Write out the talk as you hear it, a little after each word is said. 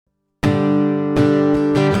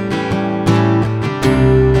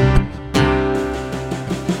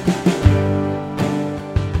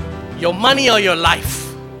Your money or your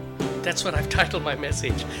life. That's what I've titled my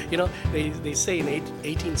message. You know, they say in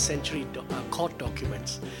 18th century court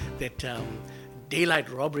documents that daylight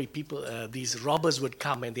robbery people, these robbers would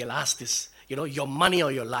come and they'll ask this, you know, your money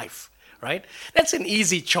or your life, right? That's an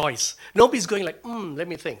easy choice. Nobody's going like, let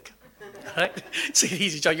me think, right? It's an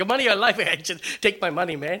easy choice. Your money or your life, I just take my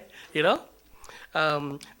money, man, you know?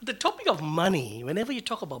 The topic of money, whenever you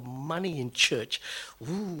talk about money in church,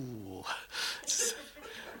 ooh.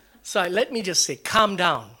 So let me just say, calm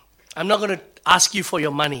down. I'm not going to ask you for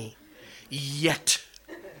your money yet.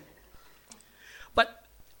 But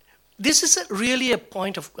this is really a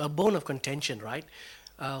bone of contention, right?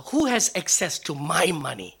 Who has access to my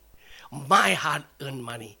money, my hard-earned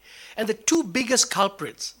money? And the two biggest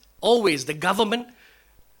culprits, always the government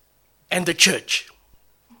and the church.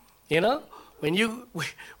 You know, when you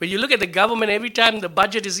look at the government, every time the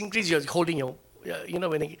budget is increased, you're holding your, you know,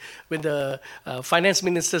 when the finance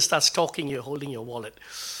minister starts talking, you're holding your wallet.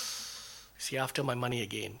 See, after my money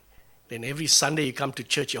again. Then every Sunday you come to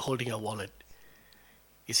church, you're holding your wallet.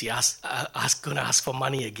 You see, going to ask for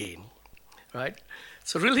money again, right?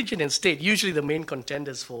 So religion and state, usually the main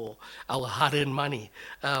contenders for our hard-earned money.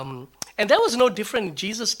 And that was no different in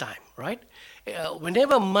Jesus' time, right?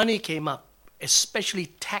 Whenever money came up, especially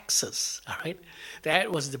taxes, all right,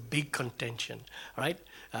 that was the big contention, right?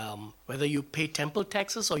 Whether you pay temple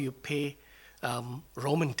taxes or you pay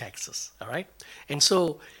Roman taxes, all right? And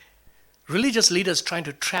so religious leaders trying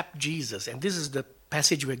to trap Jesus, and this is the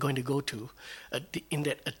passage we're going to go to, in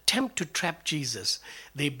that attempt to trap Jesus,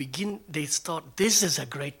 they thought this is a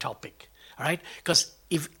great topic, all right? Because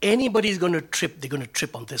if anybody is going to trip, they're going to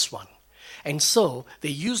trip on this one. And so they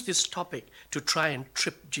use this topic to try and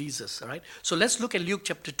trip Jesus, all right? So let's look at Luke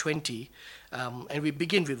chapter 20, and we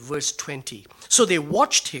begin with verse 20. So they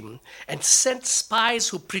watched him and sent spies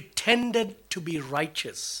who pretended to be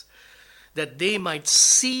righteous, that they might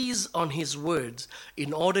seize on his words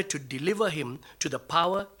in order to deliver him to the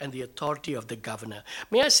power and the authority of the governor.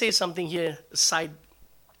 May I say something here, sidebar?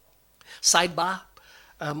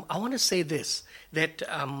 I want to say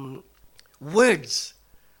that words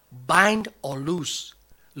bind or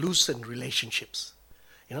loosen relationships.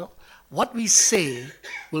 You know, what we say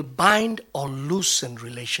will bind or loosen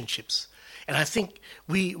relationships. And I think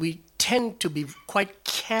we tend to be quite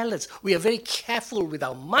careless. We are very careful with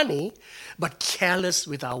our money, but careless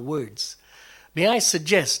with our words. May I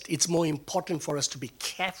suggest it's more important for us to be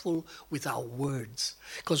careful with our words,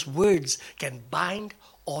 because words can bind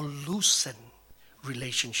or loosen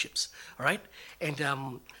relationships, all right?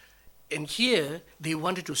 And here they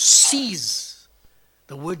wanted to seize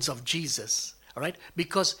the words of Jesus, all right?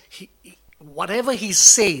 Because whatever he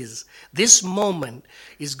says, this moment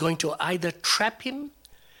is going to either trap him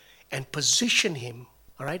and position him,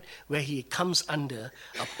 all right, where he comes under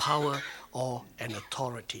a power or an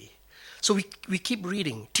authority. So we keep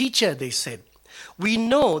reading. Teacher, they said, we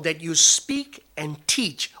know that you speak and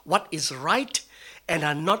teach what is right and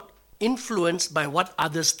are not influenced by what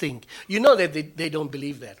others think. You know that they don't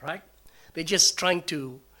believe that, right? They're just trying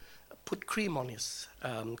to put cream on his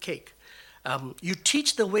cake. You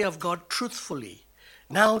teach the way of God truthfully.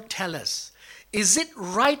 Now tell us, is it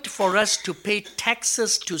right for us to pay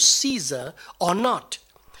taxes to Caesar or not?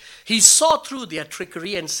 He saw through their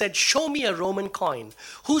trickery and said, show me a Roman coin.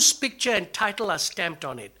 Whose picture and title are stamped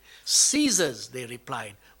on it? Caesar's, they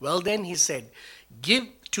replied. Well then, he said, give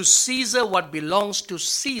to Caesar what belongs to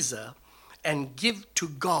Caesar and give to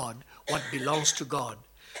God what belongs to God.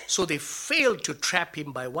 So they failed to trap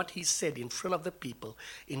him by what he said in front of the people.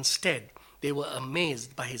 Instead, they were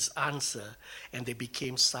amazed by his answer and they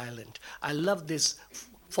became silent. I love this.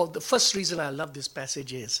 For the first reason I love this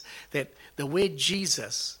passage is that the way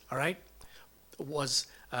Jesus, all right, was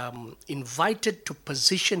invited to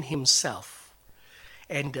position himself.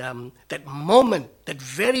 And that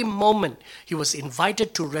very moment, he was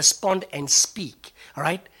invited to respond and speak, all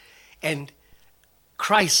right? And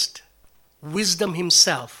Christ, wisdom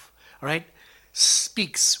himself, all right,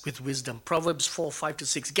 speaks with wisdom. Proverbs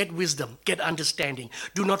 4:5-6. Get wisdom, get understanding.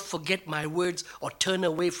 Do not forget my words or turn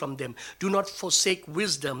away from them. Do not forsake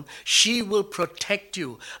wisdom. She will protect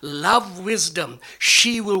you. Love wisdom.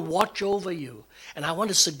 She will watch over you. And I want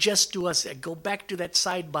to suggest to us, go back to that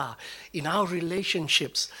sidebar, in our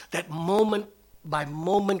relationships, that moment by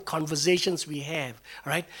moment conversations we have,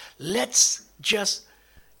 all right? Let's just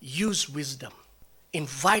use wisdom.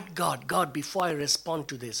 Invite God, before I respond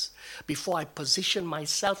to this, before I position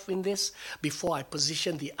myself in this, before I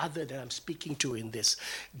position the other that I'm speaking to in this,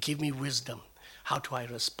 give me wisdom. How do I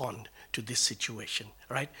respond to this situation,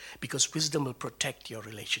 right? Because wisdom will protect your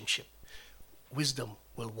relationship. Wisdom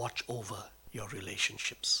will watch over your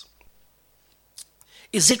relationships.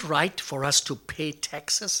 Is it right for us to pay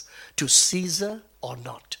taxes to Caesar or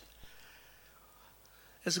not?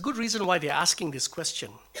 There's a good reason why they're asking this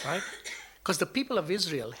question, right? Because the people of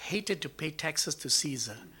Israel hated to pay taxes to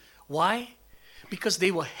Caesar. Why? Because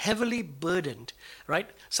they were heavily burdened, right?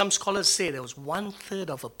 Some scholars say there was 1/3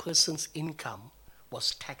 of a person's income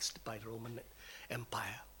was taxed by the Roman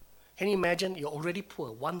Empire. Can you imagine? You're already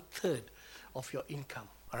poor. 1/3 of your income,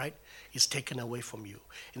 all right, is taken away from you.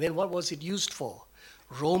 And then what was it used for?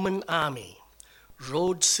 Roman army,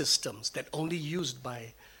 road systems that only used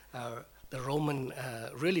by the Roman,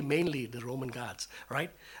 really mainly the Roman gods,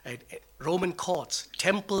 right? Roman courts,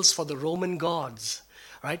 temples for the Roman gods,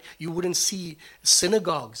 right? You wouldn't see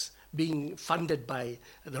synagogues being funded by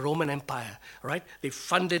the Roman Empire, right? They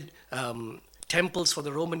funded temples for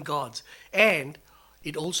the Roman gods. And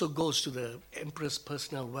it also goes to the emperor's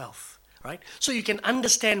personal wealth, right? So you can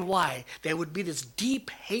understand why there would be this deep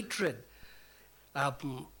hatred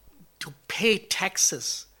to pay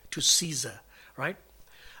taxes to Caesar, right?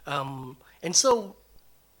 And so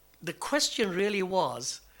the question really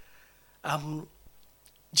was,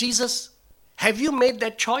 Jesus, have you made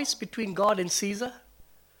that choice between God and Caesar?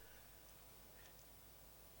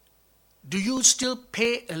 Do you still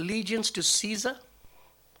pay allegiance to Caesar,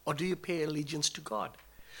 or do you pay allegiance to God?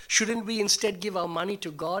 Shouldn't we instead give our money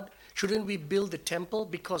to God? Shouldn't we build the temple?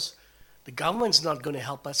 Because the government's not going to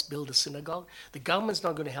help us build a synagogue. The government's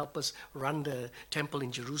not going to help us run the temple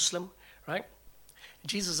in Jerusalem, right?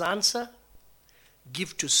 Jesus' answer,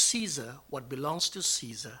 give to Caesar what belongs to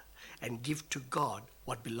Caesar, and give to God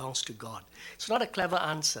what belongs to God. It's not a clever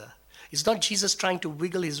answer. It's not Jesus trying to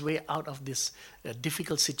wiggle his way out of this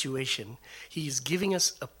difficult situation. He is giving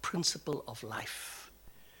us a principle of life.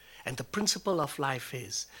 And the principle of life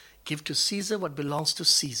is, give to Caesar what belongs to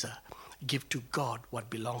Caesar. Give to God what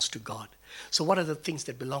belongs to God. So what are the things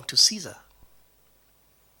that belong to Caesar?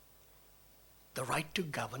 The right to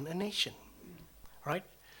govern a nation, right?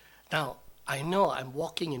 Now, I know I'm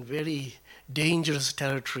walking in very dangerous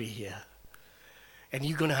territory here. And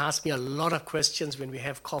you're going to ask me a lot of questions when we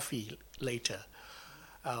have coffee later.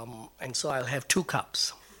 And so I'll have 2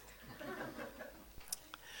 cups.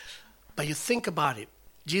 But you think about it.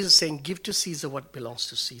 Jesus is saying, give to Caesar what belongs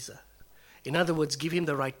to Caesar. In other words, give him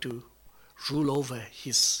the right to rule over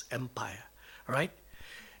his empire, right?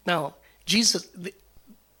 Now, Jesus,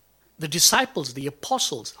 the disciples, the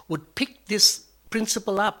apostles, would pick this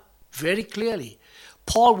principle up very clearly.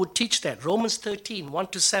 Paul would teach that. Romans 13,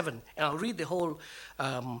 1-7. And I'll read the whole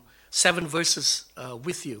 7 verses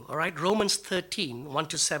with you. All right? Romans 13,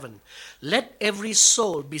 1-7. Let every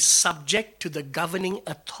soul be subject to the governing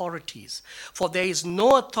authorities. For there is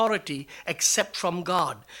no authority except from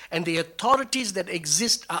God. And the authorities that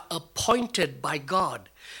exist are appointed by God.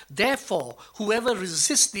 Therefore, whoever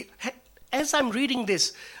resists the... As I'm reading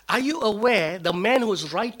this, are you aware the man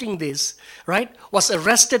who's writing this, right, was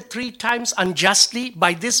arrested 3 times unjustly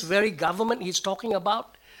by this very government he's talking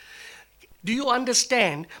about? Do you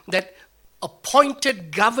understand that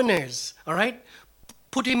appointed governors, all right,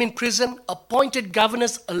 put him in prison? Appointed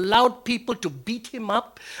governors allowed people to beat him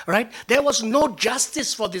up, right? There was no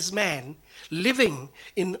justice for this man living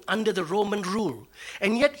under the Roman rule.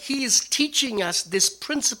 And yet he is teaching us this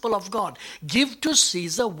principle of God. Give to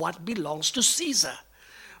Caesar what belongs to Caesar,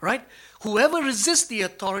 right? Whoever resists the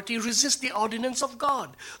authority resists the ordinance of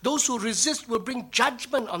God. Those who resist will bring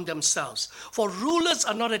judgment on themselves. For rulers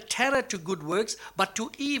are not a terror to good works, but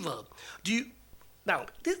to evil. Now,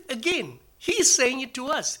 again, he's saying it to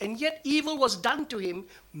us, and yet evil was done to him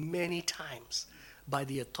many times by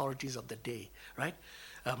the authorities of the day, right?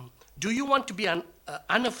 Do you want to be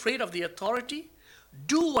unafraid of the authority?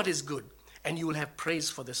 Do what is good, and you will have praise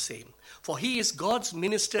for the same. For he is God's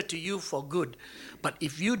minister to you for good. But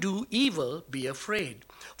if you do evil, be afraid.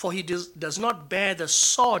 For he does not bear the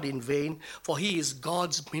sword in vain, for he is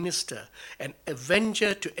God's minister, an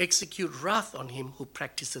avenger to execute wrath on him who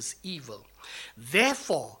practices evil.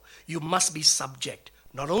 Therefore, you must be subject,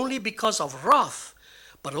 not only because of wrath,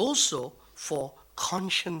 but also for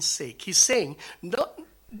conscience sake. He's saying,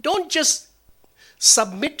 don't just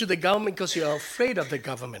submit to the government because you're afraid of the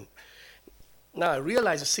government. Now, I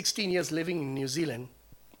realize 16 years living in New Zealand,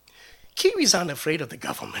 Kiwis aren't afraid of the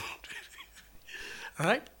government. All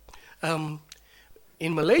right?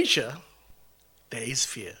 In Malaysia, there is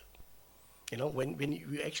fear. You know, when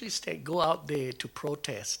you actually go out there to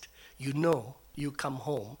protest, you know you come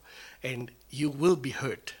home and you will be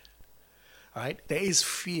hurt. All right? There is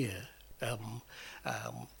fear.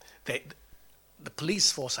 The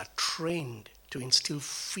police force are trained to instill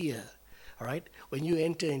fear. All right? When you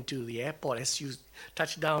enter into the airport, as you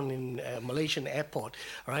touch down in Malaysian airport,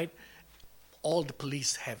 all right, all the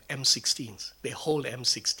police have M16s. They hold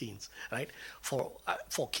M16s, right? For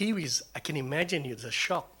Kiwis, I can imagine it's a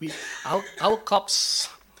shock. Our cops,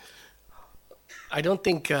 I don't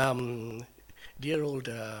think dear old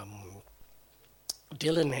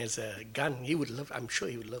Dylan has a gun. He would love. I'm sure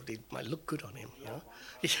he would love it. It might look good on him, you know.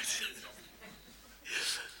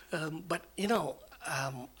 But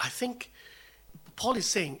I think Paul is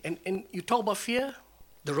saying, and you talk about fear.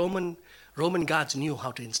 The Roman guards knew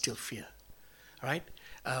how to instill fear, right?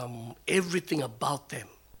 Everything about them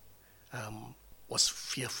was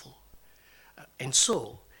fearful, and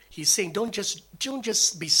so he's saying, don't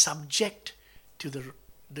just be subject to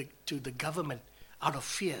the government out of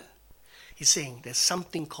fear. He's saying there's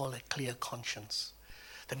something called a clear conscience.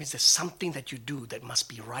 That means there's something that you do that must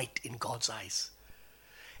be right in God's eyes.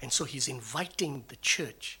 And so he's inviting the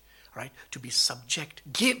church, right, to be subject,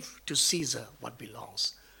 give to Caesar what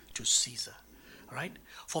belongs to Caesar, right?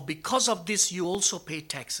 For because of this you also pay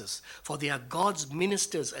taxes, for they are God's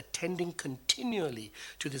ministers attending continually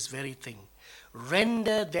to this very thing.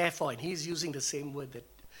 Render therefore, and he's using the same word that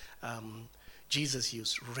Jesus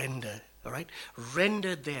used, render, all right?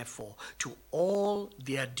 Render therefore to all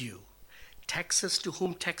their due. Taxes to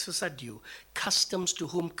whom taxes are due, customs to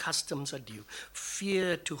whom customs are due,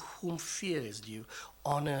 fear to whom fear is due,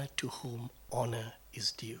 honor to whom honor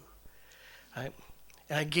is due. Right?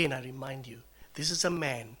 And again, I remind you, this is a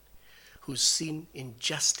man who's seen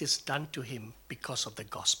injustice done to him because of the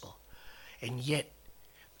gospel. And yet,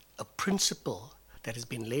 a principle that has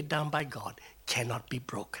been laid down by God cannot be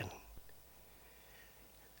broken.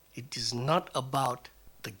 It is not about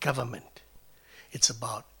the government. It's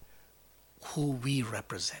about who we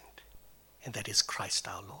represent, and that is Christ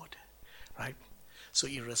our Lord, right? So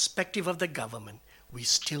irrespective of the government, we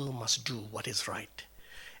still must do what is right.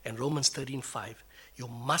 And Romans 13:5, you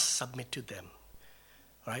must submit to them,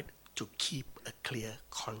 right, to keep a clear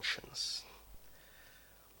conscience.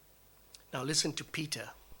 Now listen to Peter,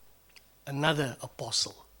 another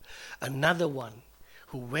apostle, another one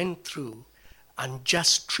who went through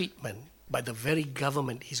unjust treatment by the very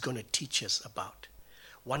government he's going to teach us about.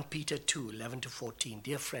 1 Peter 2:11-14.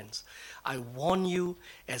 Dear friends, I warn you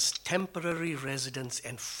as temporary residents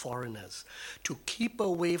and foreigners to keep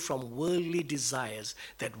away from worldly desires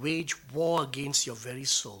that wage war against your very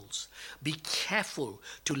souls. Be careful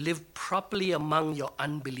to live properly among your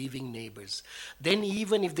unbelieving neighbors. Then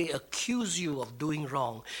even if they accuse you of doing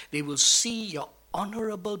wrong, they will see your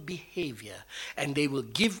honorable behavior, and they will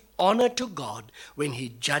give honor to God when he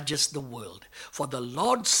judges the world. For the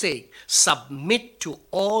Lord's sake, submit to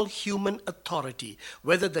all human authority,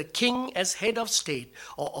 whether the king as head of state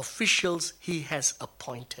or officials he has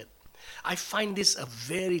appointed. I find this a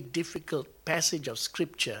very difficult passage of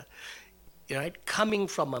scripture, right, coming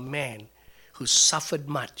from a man who suffered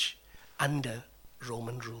much under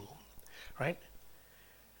Roman rule, right?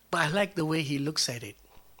 But I like the way he looks at it.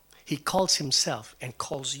 He calls himself and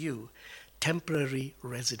calls you temporary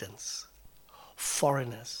residents,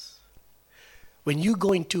 foreigners. When you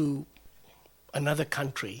go into another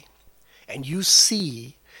country and you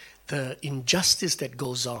see the injustice that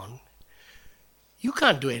goes on, you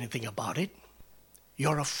can't do anything about it.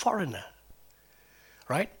 You're a foreigner,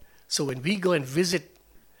 right? So when we go and visit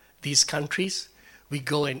these countries, we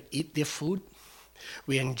go and eat their food,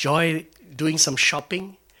 we enjoy doing some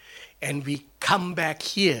shopping, and we come back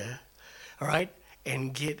here, all right,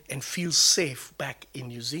 and feel safe back in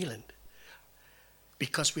New Zealand.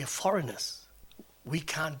 Because we are foreigners. We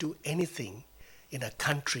can't do anything in a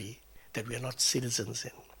country that we are not citizens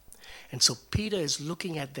in. And so Peter is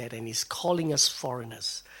looking at that and he's calling us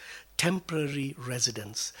foreigners, temporary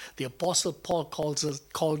residents. The Apostle Paul calls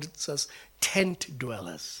us tent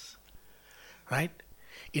dwellers, right?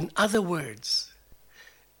 In other words,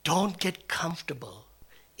 don't get comfortable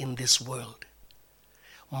in this world.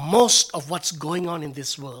 Most of what's going on in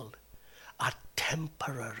this world are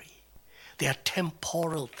temporary. They are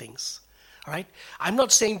temporal things, right? I'm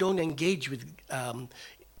not saying don't engage with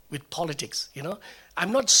politics, you know.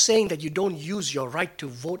 I'm not saying that you don't use your right to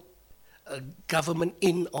vote a government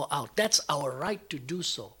in or out. That's our right to do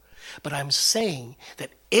so. But I'm saying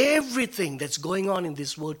that everything that's going on in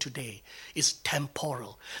this world today is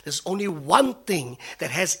temporal. There's only one thing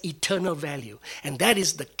that has eternal value, and that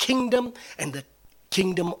is the kingdom and the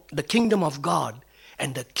kingdom of God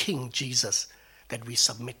and the King Jesus that we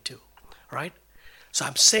submit to, right? So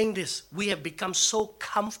I'm saying this, we have become so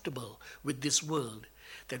comfortable with this world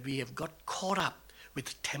that we have got caught up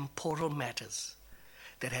with temporal matters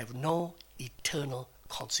that have no eternal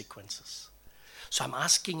consequences. So I'm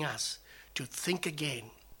asking us to think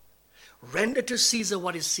again. Render to Caesar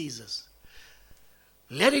what is Caesar's.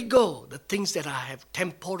 Let it go, the things that are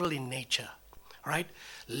temporal in nature. Right?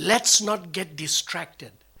 Let's not get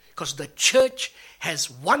distracted, because the church has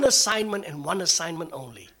one assignment and one assignment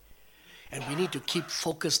only. And we need to keep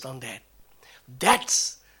focused on that.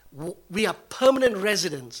 We are permanent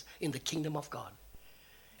residents in the kingdom of God.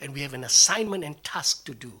 And we have an assignment and task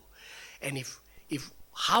to do. And if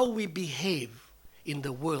how we behave in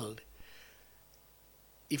the world,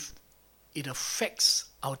 if it affects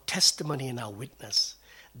our testimony and our witness,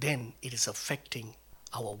 then it is affecting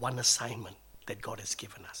our one assignment that God has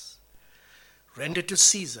given us. Render to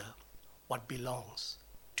Caesar what belongs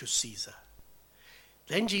to Caesar.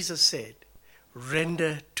 Then Jesus said,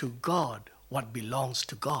 render to God what belongs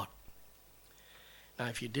to God. Now,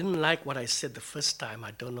 if you didn't like what I said the first time,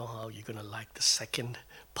 I don't know how you're going to like the second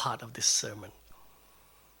part of this sermon.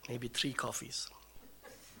 Maybe 3 coffees.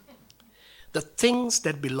 The things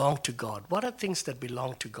that belong to God. What are things that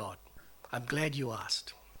belong to God? I'm glad you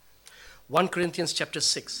asked. 1 Corinthians chapter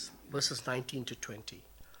 6, verses 19 to 20.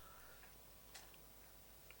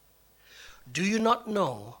 Do you not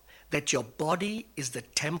know that your body is the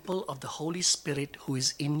temple of the Holy Spirit who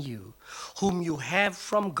is in you, whom you have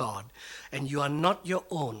from God, and you are not your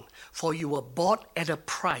own, for you were bought at a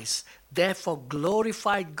price. Therefore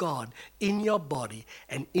glorify God in your body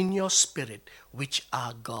and in your spirit, which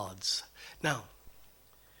are God's. Now,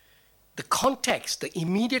 the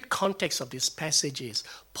immediate context of this passage is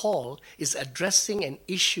Paul is addressing an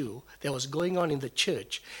issue that was going on in the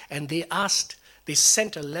church, and they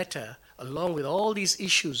sent a letter along with all these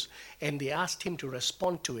issues, and they asked him to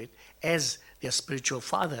respond to it as their spiritual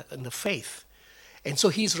father in the faith. And so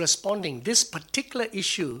he's responding. This particular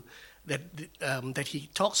issue that he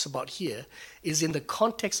talks about here is in the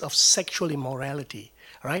context of sexual immorality,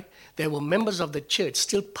 right? There were members of the church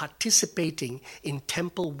still participating in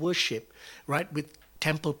temple worship, right, with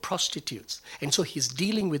temple prostitutes. And so he's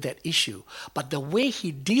dealing with that issue. But the way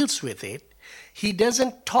he deals with it, he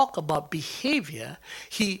doesn't talk about behavior.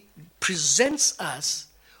 He presents us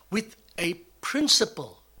with a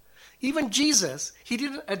principle. Even Jesus, he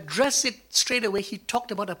didn't address it straight away. He talked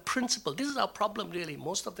about a principle. This is our problem really.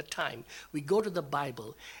 Most of the time, we go to the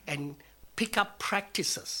Bible and pick up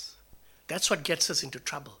practices. That's what gets us into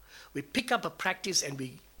trouble. We pick up a practice and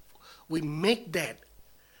we make that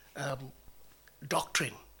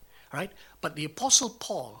doctrine, right? But the Apostle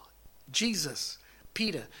Paul, Jesus,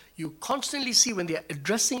 Peter, you constantly see when they're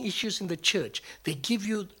addressing issues in the church, they give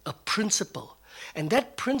you a principle. And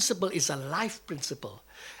that principle is a life principle.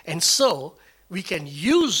 And so we can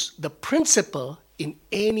use the principle in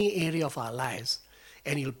any area of our lives,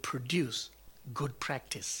 and it'll produce good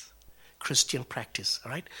practice, Christian practice,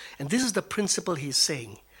 all right? And this is the principle he's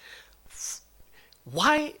saying.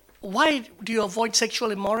 Why do you avoid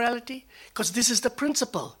sexual immorality? Because this is the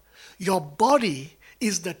principle. Your body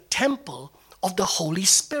is the temple of the Holy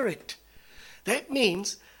Spirit. That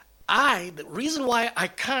means the reason why I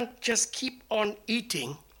can't just keep on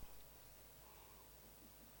eating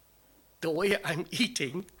the way I'm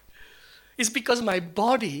eating is because my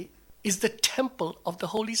body is the temple of the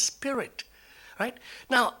Holy Spirit, right?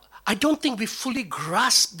 Now, I don't think we fully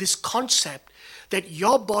grasp this concept that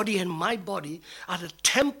your body and my body are the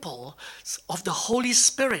temple of the Holy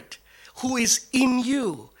Spirit who is in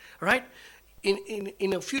you, right?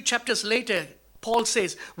 In a few chapters later, Paul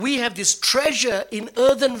says, we have this treasure in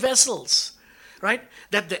earthen vessels, right?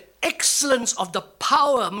 That the excellence of the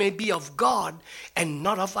power may be of God and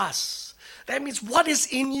not of us. That means what is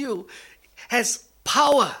in you has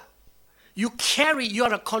power. You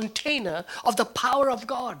are a container of the power of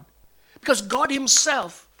God. Because God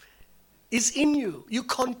himself is in you. You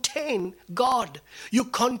contain God. You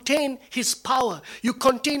contain his power. You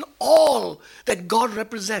contain all that God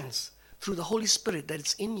represents through the Holy Spirit that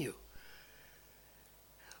is in you.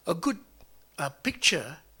 A good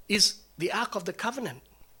picture is the Ark of the Covenant.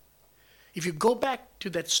 If you go back to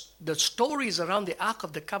the stories around the Ark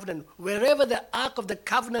of the Covenant, wherever the Ark of the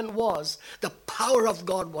Covenant was, the power of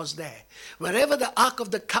God was there. Wherever the Ark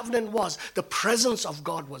of the Covenant was, the presence of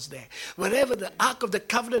God was there. Wherever the Ark of the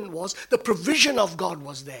Covenant was, the provision of God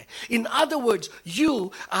was there. In other words,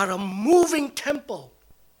 you are a moving temple.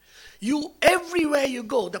 Everywhere you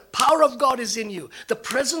go, the power of God is in you. The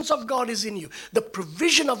presence of God is in you. The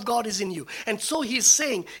provision of God is in you. And so he's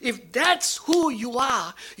saying, if that's who you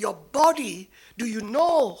are, your body, do you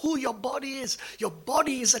know who your body is? Your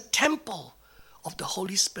body is a temple of the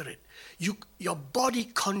Holy Spirit. Your body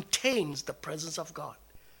contains the presence of God.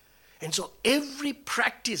 And so every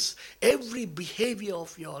practice, every behavior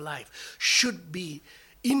of your life should be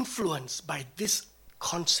influenced by this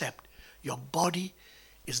concept. Your body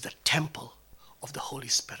is the temple of the Holy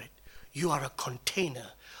Spirit. You are a container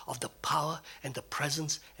of the power and the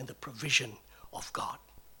presence and the provision of God.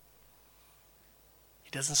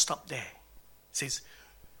 It doesn't stop there. It says,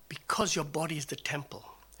 because your body is the temple,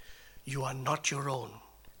 you are not your own.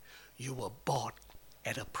 You were bought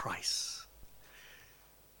at a price.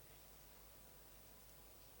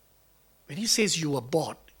 When he says you were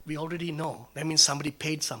bought, we already know. That means somebody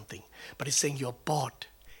paid something. But he's saying you're bought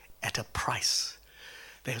at a price.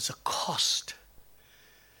 There's a cost.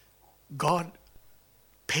 God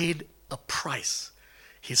paid a price.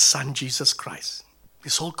 His Son, Jesus Christ.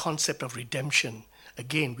 This whole concept of redemption,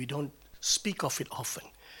 again, we don't speak of it often.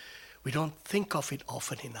 We don't think of it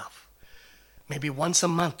often enough. Maybe once a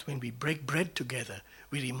month when we break bread together,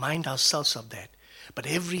 we remind ourselves of that. But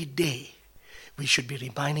every day, we should be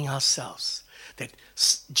reminding ourselves that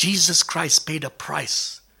Jesus Christ paid a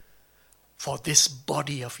price for this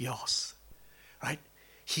body of yours, right?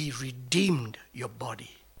 He redeemed your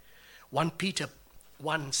body. 1 Peter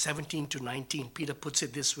 1:17-19, Peter puts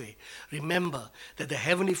it this way. Remember that the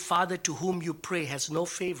Heavenly Father to whom you pray has no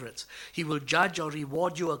favorites. He will judge or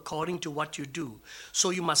reward you according to what you do. So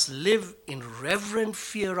you must live in reverent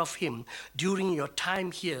fear of Him during your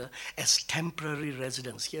time here as temporary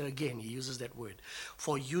residents. Here again, he uses that word.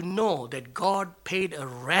 For you know that God paid a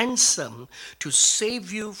ransom to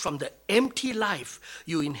save you from the empty life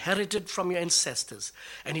you inherited from your ancestors.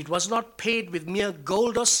 And it was not paid with mere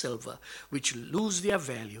gold or silver, which lose their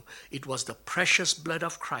value. It was the precious blood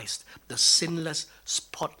of Christ, the sinless,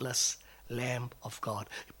 spotless Lamb of God.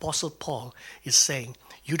 Apostle Paul is saying,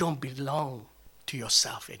 you don't belong to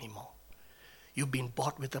yourself anymore. You've been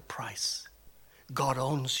bought with a price. God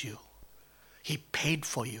owns you. He paid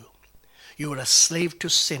for you. You were a slave to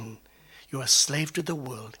sin. You were a slave to the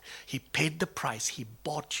world. He paid the price. He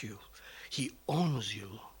bought you. He owns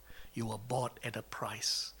you. You were bought at a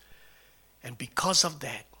price. And because of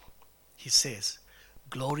that, he says,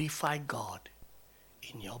 glorify God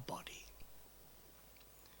in your body.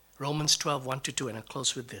 Romans 12:1-2, and I'll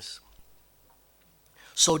close with this.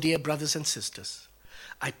 So, dear brothers and sisters,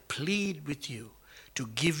 I plead with you to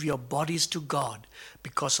give your bodies to God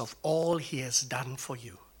because of all He has done for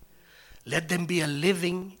you. Let them be a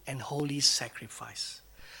living and holy sacrifice,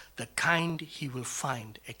 the kind He will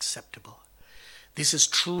find acceptable. This is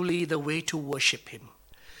truly the way to worship Him.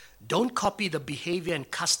 Don't copy the behavior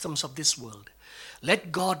and customs of this world.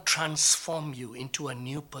 Let God transform you into a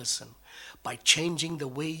new person by changing the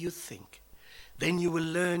way you think. Then you will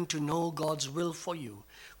learn to know God's will for you,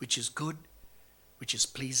 which is good, which is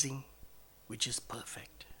pleasing, which is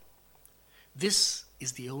perfect. This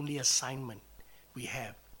is the only assignment we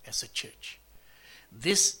have as a church.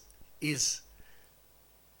 This is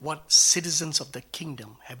what citizens of the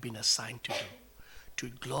kingdom have been assigned to do, to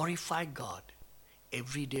glorify God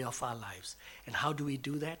every day of our lives. And how do we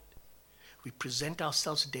do that? We present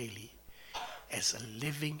ourselves daily as a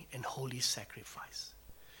living and holy sacrifice.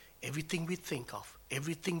 Everything we think of,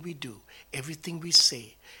 everything we do, everything we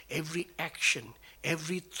say, every action,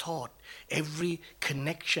 every thought, every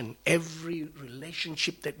connection, every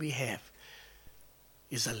relationship that we have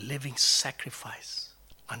is a living sacrifice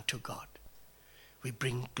unto God. We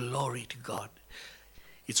bring glory to God.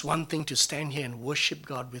 It's one thing to stand here and worship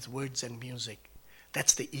God with words and music.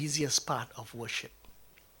 That's the easiest part of worship.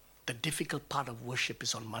 The difficult part of worship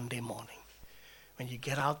is on Monday morning, when you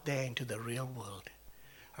get out there into the real world,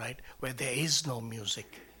 right, where there is no music.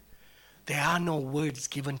 There are no words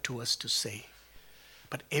given to us to say.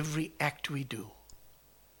 But every act we do,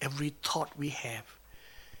 every thought we have,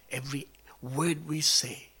 every word we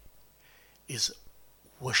say is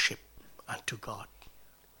worship unto God,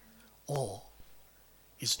 or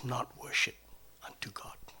is not worship unto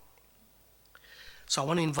God. So I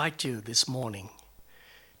want to invite you this morning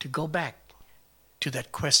to go back to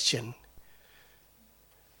that question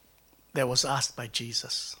that was asked by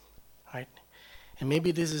Jesus, right? And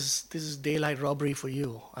maybe this is daylight robbery for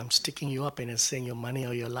you. I'm sticking you up and saying your money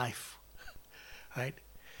or your life, right?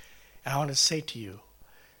 And I want to say to you,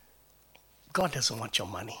 God doesn't want your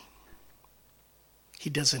money. He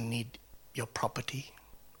doesn't need your property.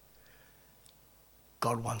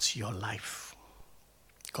 God wants your life.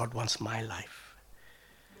 God wants my life.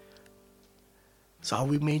 So are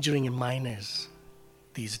we majoring in minors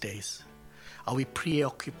these days? Are we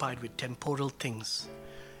preoccupied with temporal things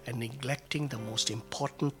and neglecting the most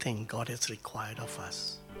important thing God has required of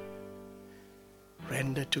us?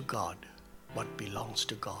 Render to God what belongs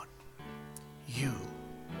to God. You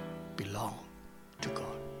belong to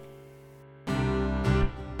God.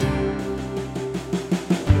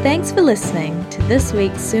 Thanks for listening to this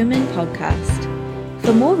week's sermon podcast.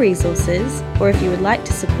 For more resources, or if you would like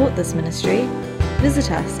to support this ministry,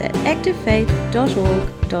 visit us at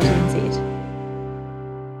activefaith.org.nz.